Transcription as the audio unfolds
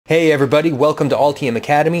Hey everybody, welcome to Altium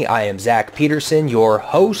Academy. I am Zach Peterson, your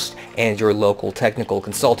host and your local technical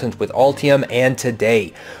consultant with Altium, and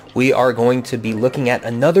today we are going to be looking at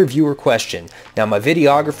another viewer question. Now my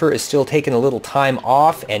videographer is still taking a little time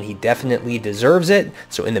off and he definitely deserves it,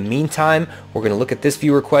 so in the meantime we're going to look at this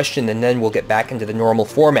viewer question and then we'll get back into the normal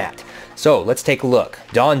format. So let's take a look.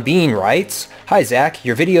 Don Bean writes, "Hi Zach,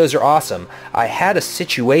 your videos are awesome. I had a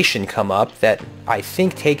situation come up that I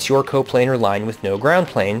think takes your coplanar line with no ground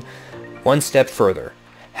plane one step further.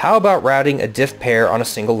 How about routing a diff pair on a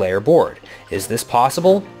single layer board? Is this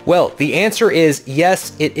possible?" Well, the answer is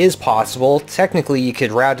yes, it is possible. Technically, you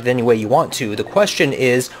could route it any way you want to. The question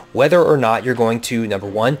is whether or not you're going to, number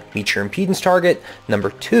one, meet your impedance target, number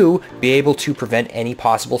two, be able to prevent any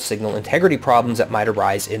possible signal integrity problems that might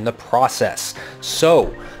arise in the process.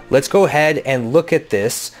 So, let's go ahead and look at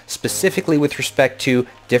this specifically with respect to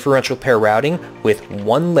differential pair routing with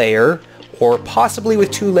one layer, or possibly with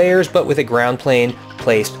two layers, but with a ground plane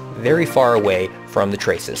placed very far away from the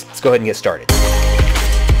traces. Let's go ahead and get started.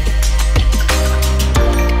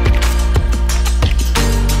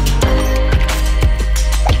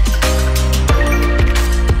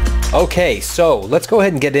 Okay, so let's go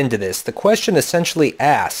ahead and get into this. The question essentially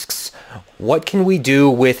asks, what can we do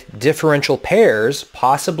with differential pairs,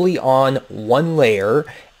 possibly on one layer,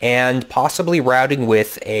 and possibly routing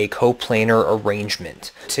with a coplanar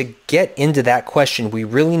arrangement? To get into that question, we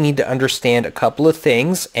really need to understand a couple of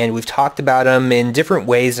things, and we've talked about them in different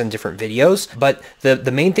ways in different videos, but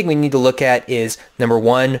the main thing we need to look at is, number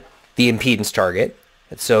one, the impedance target.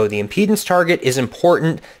 So the impedance target is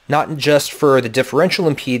important not just for the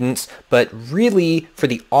differential impedance, but really for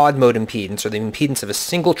the odd mode impedance, or the impedance of a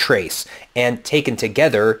single trace, and taken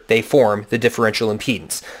together they form the differential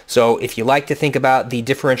impedance. So if you like to think about the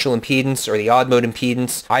differential impedance or the odd mode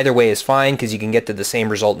impedance, either way is fine because you can get to the same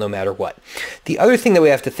result no matter what. The other thing that we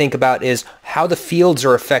have to think about is how the fields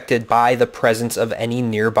are affected by the presence of any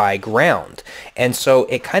nearby ground. And so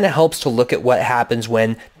it kind of helps to look at what happens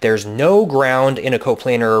when there's no ground in a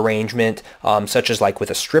coplanar arrangement, such as like with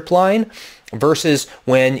a strip line, versus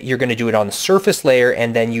when you're going to do it on the surface layer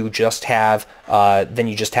and then you just have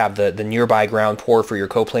the nearby ground pour for your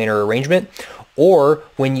coplanar arrangement, or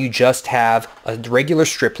when you just have a regular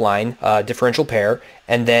strip line differential pair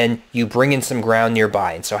and then you bring in some ground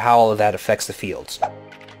nearby, and so how all of that affects the fields.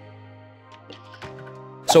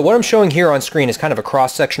 So what I'm showing here on screen is kind of a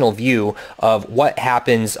cross-sectional view of what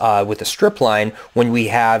happens with a strip line when we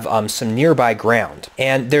have some nearby ground.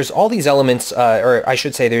 And there's all these elements, or I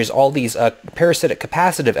should say there's all these parasitic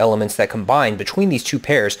capacitive elements that combine between these two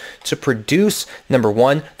pairs to produce, number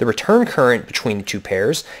one, the return current between the two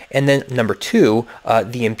pairs, and then number two,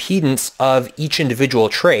 the impedance of each individual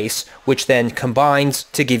trace, which then combines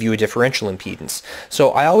to give you a differential impedance.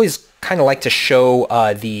 So I always kind of like to show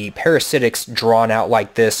the parasitics drawn out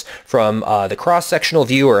like this from the cross-sectional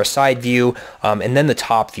view or a side view, and then the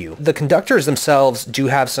top view. The conductors themselves do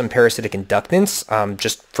have some parasitic inductance,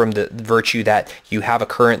 just from the virtue that you have a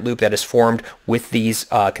current loop that is formed with these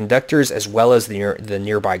conductors as well as the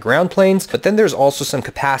nearby ground planes, but then there's also some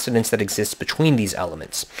capacitance that exists between these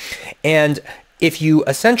elements. And if you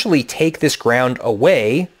essentially take this ground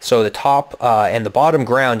away, so the top and the bottom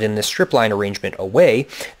ground in this strip line arrangement away,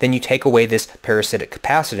 then you take away this parasitic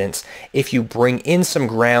capacitance. If you bring in some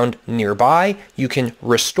ground nearby, you can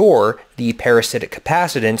restore the parasitic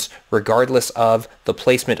capacitance regardless of the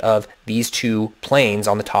placement of these two planes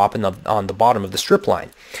on the top and on the bottom of the strip line.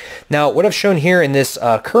 Now, what I've shown here in this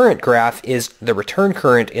current graph is the return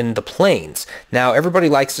current in the planes. Now, everybody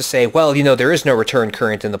likes to say, well, you know, there is no return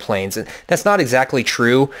current in the planes, and that's not exactly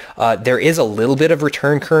true. There is a little bit of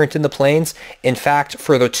return current in the planes. In fact,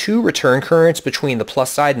 for the two return currents between the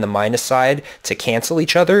plus side and the minus side to cancel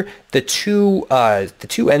each other, the two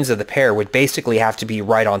ends of the pair would basically have to be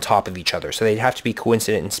right on top of each other. So they'd have to be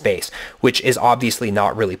coincident in space, which is obviously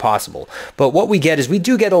not really possible. But what we get is we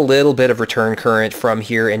do get a little bit of return current from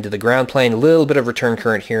here into the ground plane, a little bit of return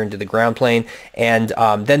current here into the ground plane, and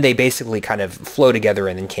then they basically kind of flow together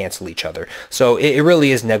and then cancel each other. So it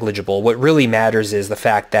really is negligible. What really matters is the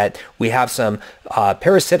fact that we have some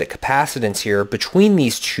parasitic capacitance here between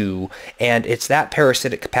these two, and it's that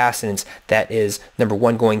parasitic capacitance that is, number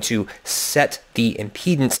one, going to set the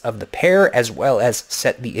impedance of the pair as well as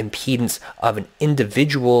set the impedance of an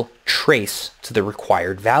individual trace to the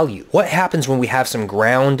required value. What happens when we have some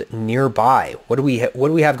ground nearby? What do we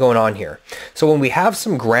have going on here? So when we have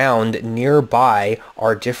some ground nearby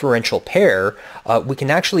our differential pair, we can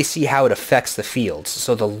actually see how it affects the fields.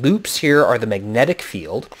 So the loops here are the magnetic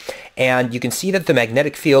field, and you can see that the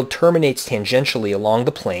magnetic field terminates tangentially along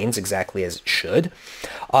the planes, exactly as it should.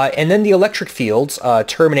 And then the electric fields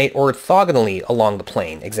terminate orthogonally along the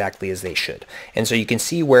plane, exactly as they should. And so you can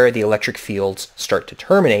see where the electric fields start to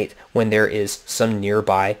terminate when there is some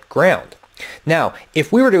nearby ground. Now,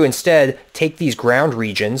 if we were to instead take these ground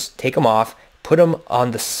regions, take them off, put them on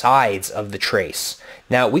the sides of the trace.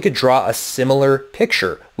 Now, we could draw a similar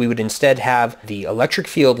picture. We would instead have the electric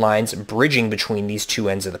field lines bridging between these two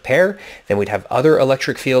ends of the pair. Then we'd have other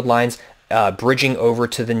electric field lines bridging over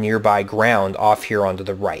to the nearby ground off here onto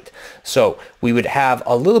the right. So we would have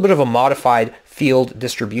a little bit of a modified field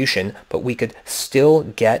distribution, but we could still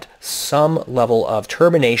get some level of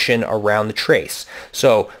termination around the trace.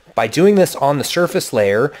 So by doing this on the surface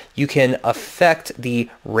layer, you can affect the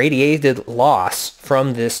radiated loss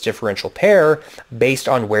from this differential pair based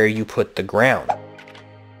on where you put the ground.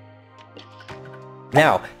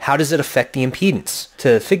 Now, how does it affect the impedance?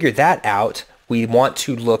 To figure that out, we want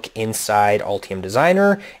to look inside Altium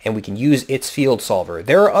Designer, and we can use its field solver.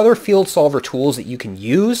 There are other field solver tools that you can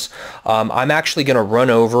use. I'm actually going to run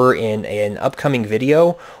over in an upcoming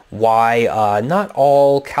video why not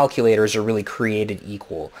all calculators are really created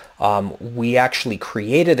equal. We actually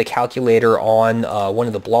created a calculator on one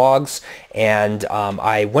of the blogs, and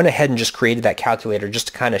I went ahead and just created that calculator just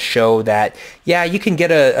to kind of show that, yeah, you can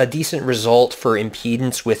get a decent result for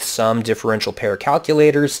impedance with some differential pair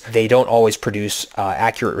calculators. They don't always produce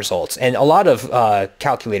accurate results, and a lot of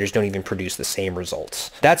calculators don't even produce the same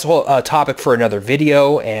results. That's a topic for another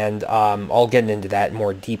video, and I'll get into that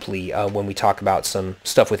more deeply when we talk about some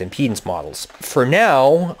stuff with impedance models. For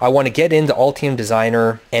now, I want to get into Altium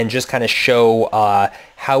Designer and just kind of show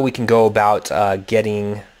how we can go about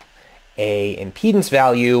getting a impedance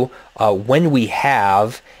value when we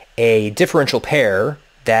have a differential pair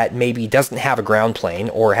that maybe doesn't have a ground plane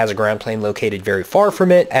or has a ground plane located very far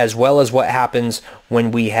from it, as well as what happens when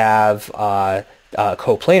we have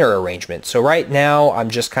coplanar arrangement. So right now I'm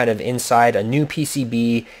just kind of inside a new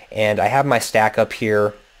PCB, and I have my stack up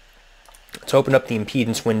here. Let's open up the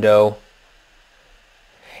impedance window,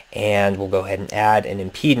 and we'll go ahead and add an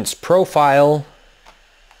impedance profile.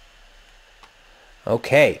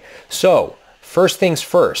 Okay, so first things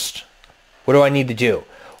first, what do I need to do?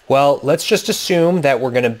 Well, let's just assume that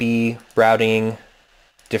we're going to be routing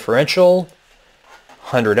differential,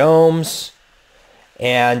 100 ohms,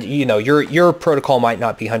 and your protocol might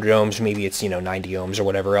not be 100 ohms, maybe it's 90 ohms or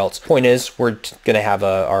whatever else. Point is, we're going to have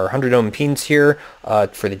our 100 ohm impedance here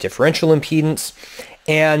for the differential impedance.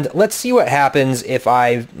 And let's see what happens if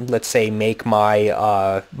I, let's say, make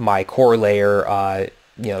my my core layer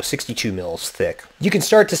 62 mils thick. You can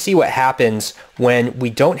start to see what happens when we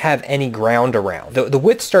don't have any ground around. The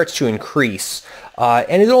width starts to increase,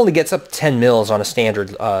 and it only gets up to 10 mils on a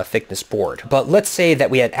standard thickness board. But let's say that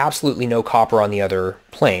we had absolutely no copper on the other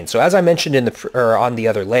plane. So as I mentioned on the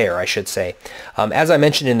other layer, I should say, as I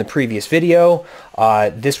mentioned in the previous video,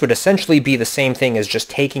 this would essentially be the same thing as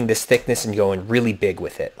just taking this thickness and going really big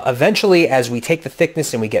with it. Eventually, as we take the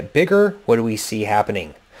thickness and we get bigger, what do we see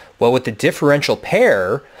happening? Well, with the differential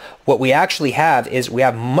pair, what we actually have is we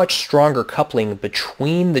have much stronger coupling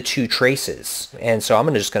between the two traces. And so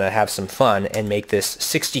I'm just going to have some fun and make this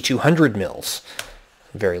 6200 mils.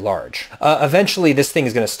 Very large. Eventually, this thing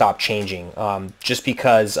is going to stop changing just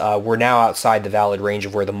because we're now outside the valid range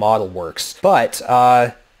of where the model works. But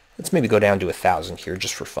let's maybe go down to 1000 here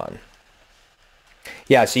just for fun.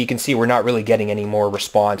 Yeah, so you can see we're not really getting any more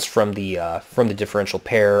response from the differential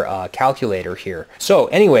pair calculator here. So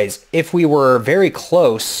anyways, if we were very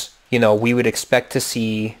close, we would expect to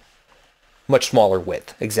see much smaller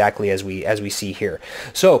width, exactly as we see here.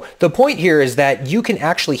 So the point here is that you can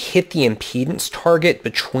actually hit the impedance target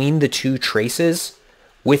between the two traces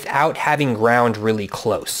without having ground really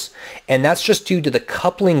close. And that's just due to the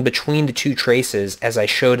coupling between the two traces as I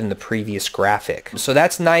showed in the previous graphic. So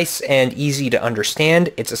that's nice and easy to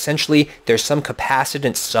understand. It's essentially there's some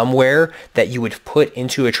capacitance somewhere that you would put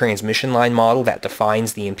into a transmission line model that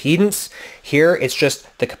defines the impedance. Here it's just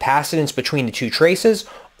the capacitance between the two traces,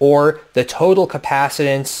 or the total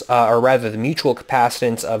capacitance, or rather the mutual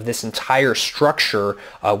capacitance of this entire structure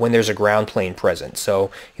when there's a ground plane present. So,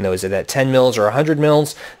 is it at 10 mils or 100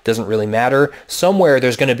 mils? Doesn't really matter. Somewhere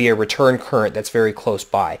there's going to be a return current that's very close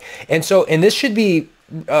by. And this should be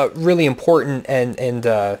really important and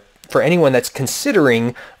for anyone that's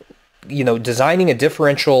considering, designing a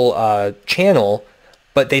differential channel,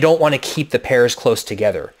 but they don't want to keep the pairs close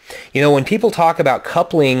together. When people talk about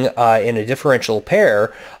coupling in a differential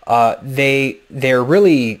pair, they're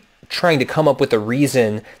really trying to come up with a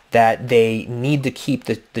reason that they need to keep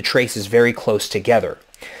the traces very close together.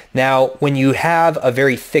 Now, when you have a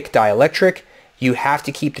very thick dielectric, you have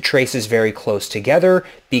to keep the traces very close together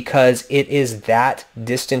because it is that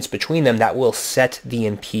distance between them that will set the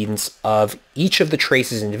impedance of each of the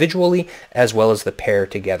traces individually as well as the pair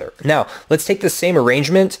together. Now, let's take the same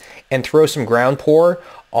arrangement and throw some ground pour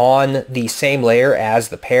on the same layer as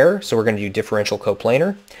the pair. So we're going to do differential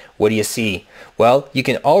coplanar. What do you see? Well, you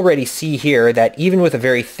can already see here that even with a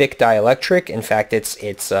very thick dielectric, in fact,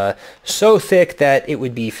 it's so thick that it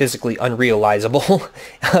would be physically unrealizable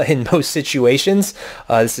in most situations.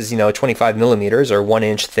 This is, 25 millimeters or 1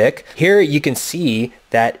 inch thick. Here you can see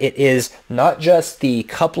that it is not just the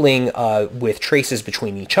coupling with traces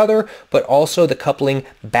between each other, but also the coupling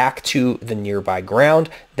back to the nearby ground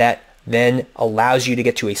that then allows you to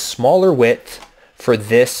get to a smaller width for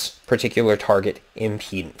this particular target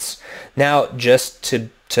impedance. Now, just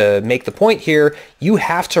to make the point here, you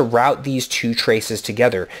have to route these two traces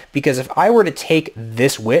together, because if I were to take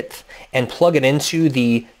this width and plug it into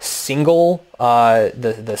the single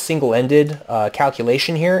the single-ended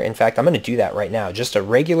calculation here, in fact, I'm going to do that right now, just a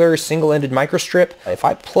regular single-ended microstrip. If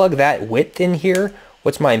I plug that width in here,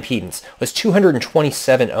 what's my impedance? Well, it's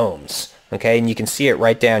 227 ohms. Okay, and you can see it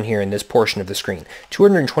right down here in this portion of the screen.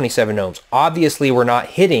 227 ohms. Obviously, we're not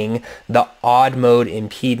hitting the odd mode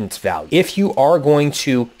impedance value. If you are going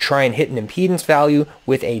to try and hit an impedance value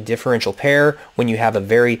with a differential pair when you have a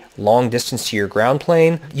very long distance to your ground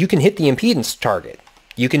plane, you can hit the impedance target.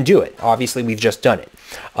 You can do it. Obviously, we've just done it.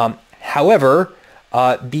 However,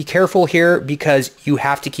 be careful here because you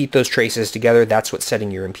have to keep those traces together. That's what's setting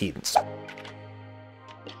your impedance.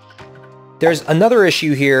 There's another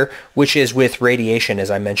issue here, which is with radiation, as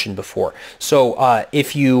I mentioned before. So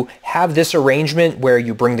if you have this arrangement where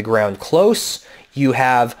you bring the ground close, you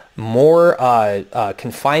have more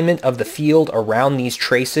confinement of the field around these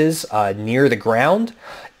traces near the ground.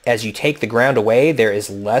 As you take the ground away, there is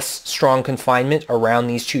less strong confinement around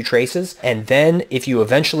these two traces. And then if you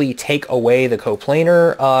eventually take away the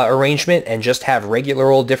coplanar arrangement and just have regular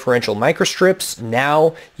old differential microstrips,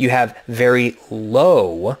 now you have very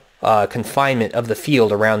low confinement of the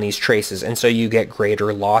field around these traces, and so you get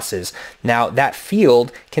greater losses. Now, that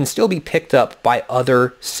field can still be picked up by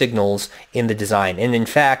other signals in the design, and in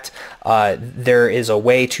fact, there is a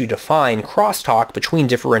way to define crosstalk between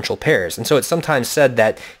differential pairs, and so it's sometimes said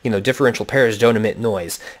that, differential pairs don't emit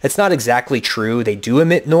noise. It's not exactly true. They do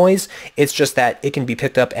emit noise. It's just that it can be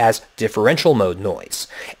picked up as differential mode noise,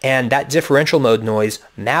 and that differential mode noise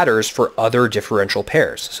matters for other differential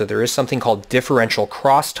pairs. So there is something called differential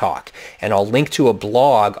crosstalk, and I'll link to a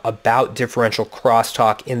blog about differential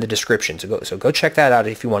crosstalk in the description. So go check that out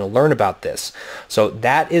if you want to learn about this. So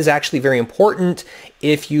that is actually very important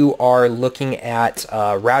if you are looking at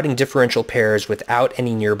routing differential pairs without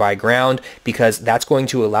any nearby ground, because that's going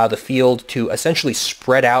to allow the field to essentially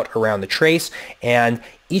spread out around the trace, and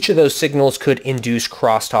each of those signals could induce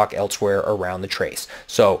crosstalk elsewhere around the trace.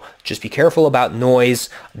 So just be careful about noise.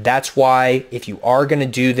 That's why if you are going to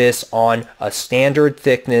do this on a standard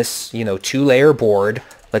thickness, 2-layer board,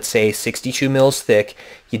 let's say 62 mils thick,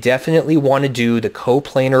 you definitely want to do the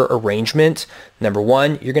coplanar arrangement. Number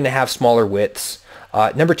one, you're going to have smaller widths.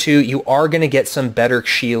 Number two, you are going to get some better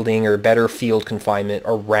shielding or better field confinement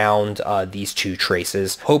around these two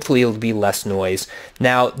traces. Hopefully it'll be less noise.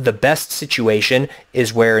 Now, the best situation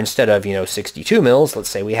is where instead of, 62 mils, let's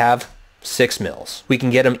say we have 6 mils. We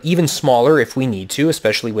can get them even smaller if we need to,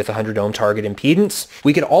 especially with 100 ohm target impedance.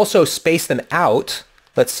 We could also space them out,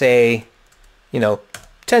 let's say,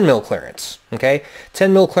 10 mil clearance, okay?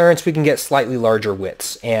 10 mil clearance, we can get slightly larger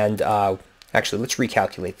widths. And actually, let's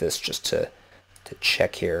recalculate this just to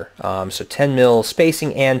check here. So 10 mil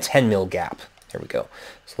spacing and 10 mil gap. There we go.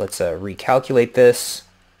 So let's recalculate this.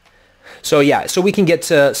 So yeah, so we can get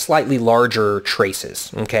to slightly larger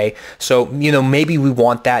traces, okay? So, maybe we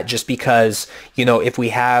want that just because, if we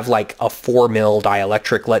have like a 4 mil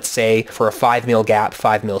dielectric, let's say, for a 5 mil gap,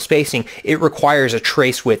 5 mil spacing, it requires a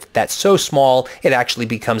trace width that's so small, it actually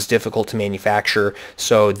becomes difficult to manufacture.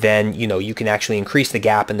 So then, you can actually increase the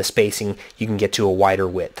gap and the spacing, you can get to a wider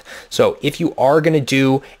width. So if you are going to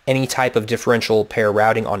do any type of differential pair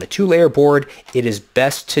routing on a 2-layer board, it is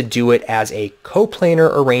best to do it as a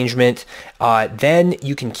coplanar arrangement. Then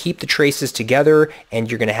you can keep the traces together and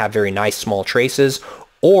you're going to have very nice small traces.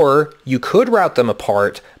 Or you could route them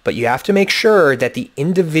apart, but you have to make sure that the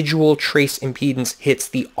individual trace impedance hits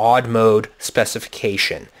the odd mode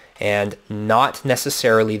specification. and not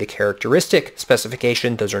necessarily the characteristic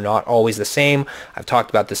specification. Those are not always the same. I've talked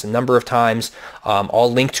about this a number of times.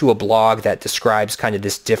 I'll link to a blog that describes kind of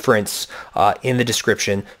this difference in the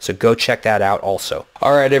description, so go check that out also.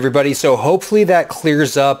 All right, everybody, so hopefully that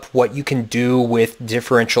clears up what you can do with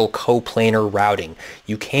differential coplanar routing.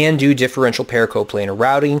 You can do differential pair coplanar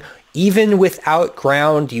routing even without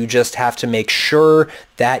ground. You just have to make sure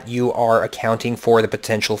that you are accounting for the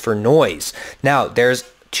potential for noise. Now, there's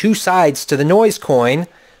two sides to the noise coin.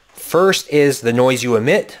 First is the noise you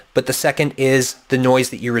emit, but the second is the noise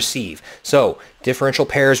that you receive. So differential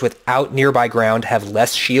pairs without nearby ground have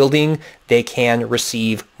less shielding. They can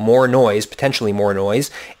receive more noise, potentially more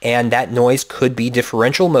noise, and that noise could be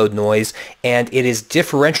differential mode noise, and it is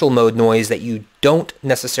differential mode noise that you don't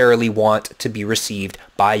necessarily want to be received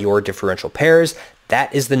by your differential pairs.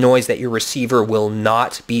 That is the noise that your receiver will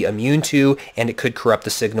not be immune to, and it could corrupt the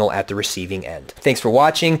signal at the receiving end. Thanks for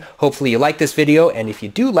watching. Hopefully you like this video, and if you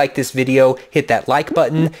do like this video, hit that like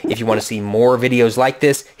button. If you want to see more videos like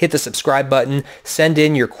this, hit the subscribe button. Send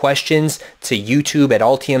in your questions to YouTube at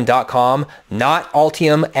altium.com, not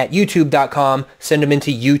altium at youtube.com. Send them into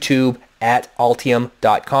YouTube at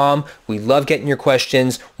altium.com. We love getting your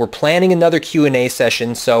questions. We're planning another Q&A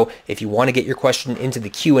session, so if you want to get your question into the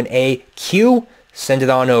Q&A queue, send it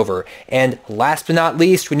on over. And last but not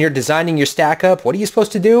least, when you're designing your stack up, what are you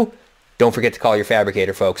supposed to do? Don't forget to call your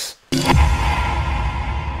fabricator, folks.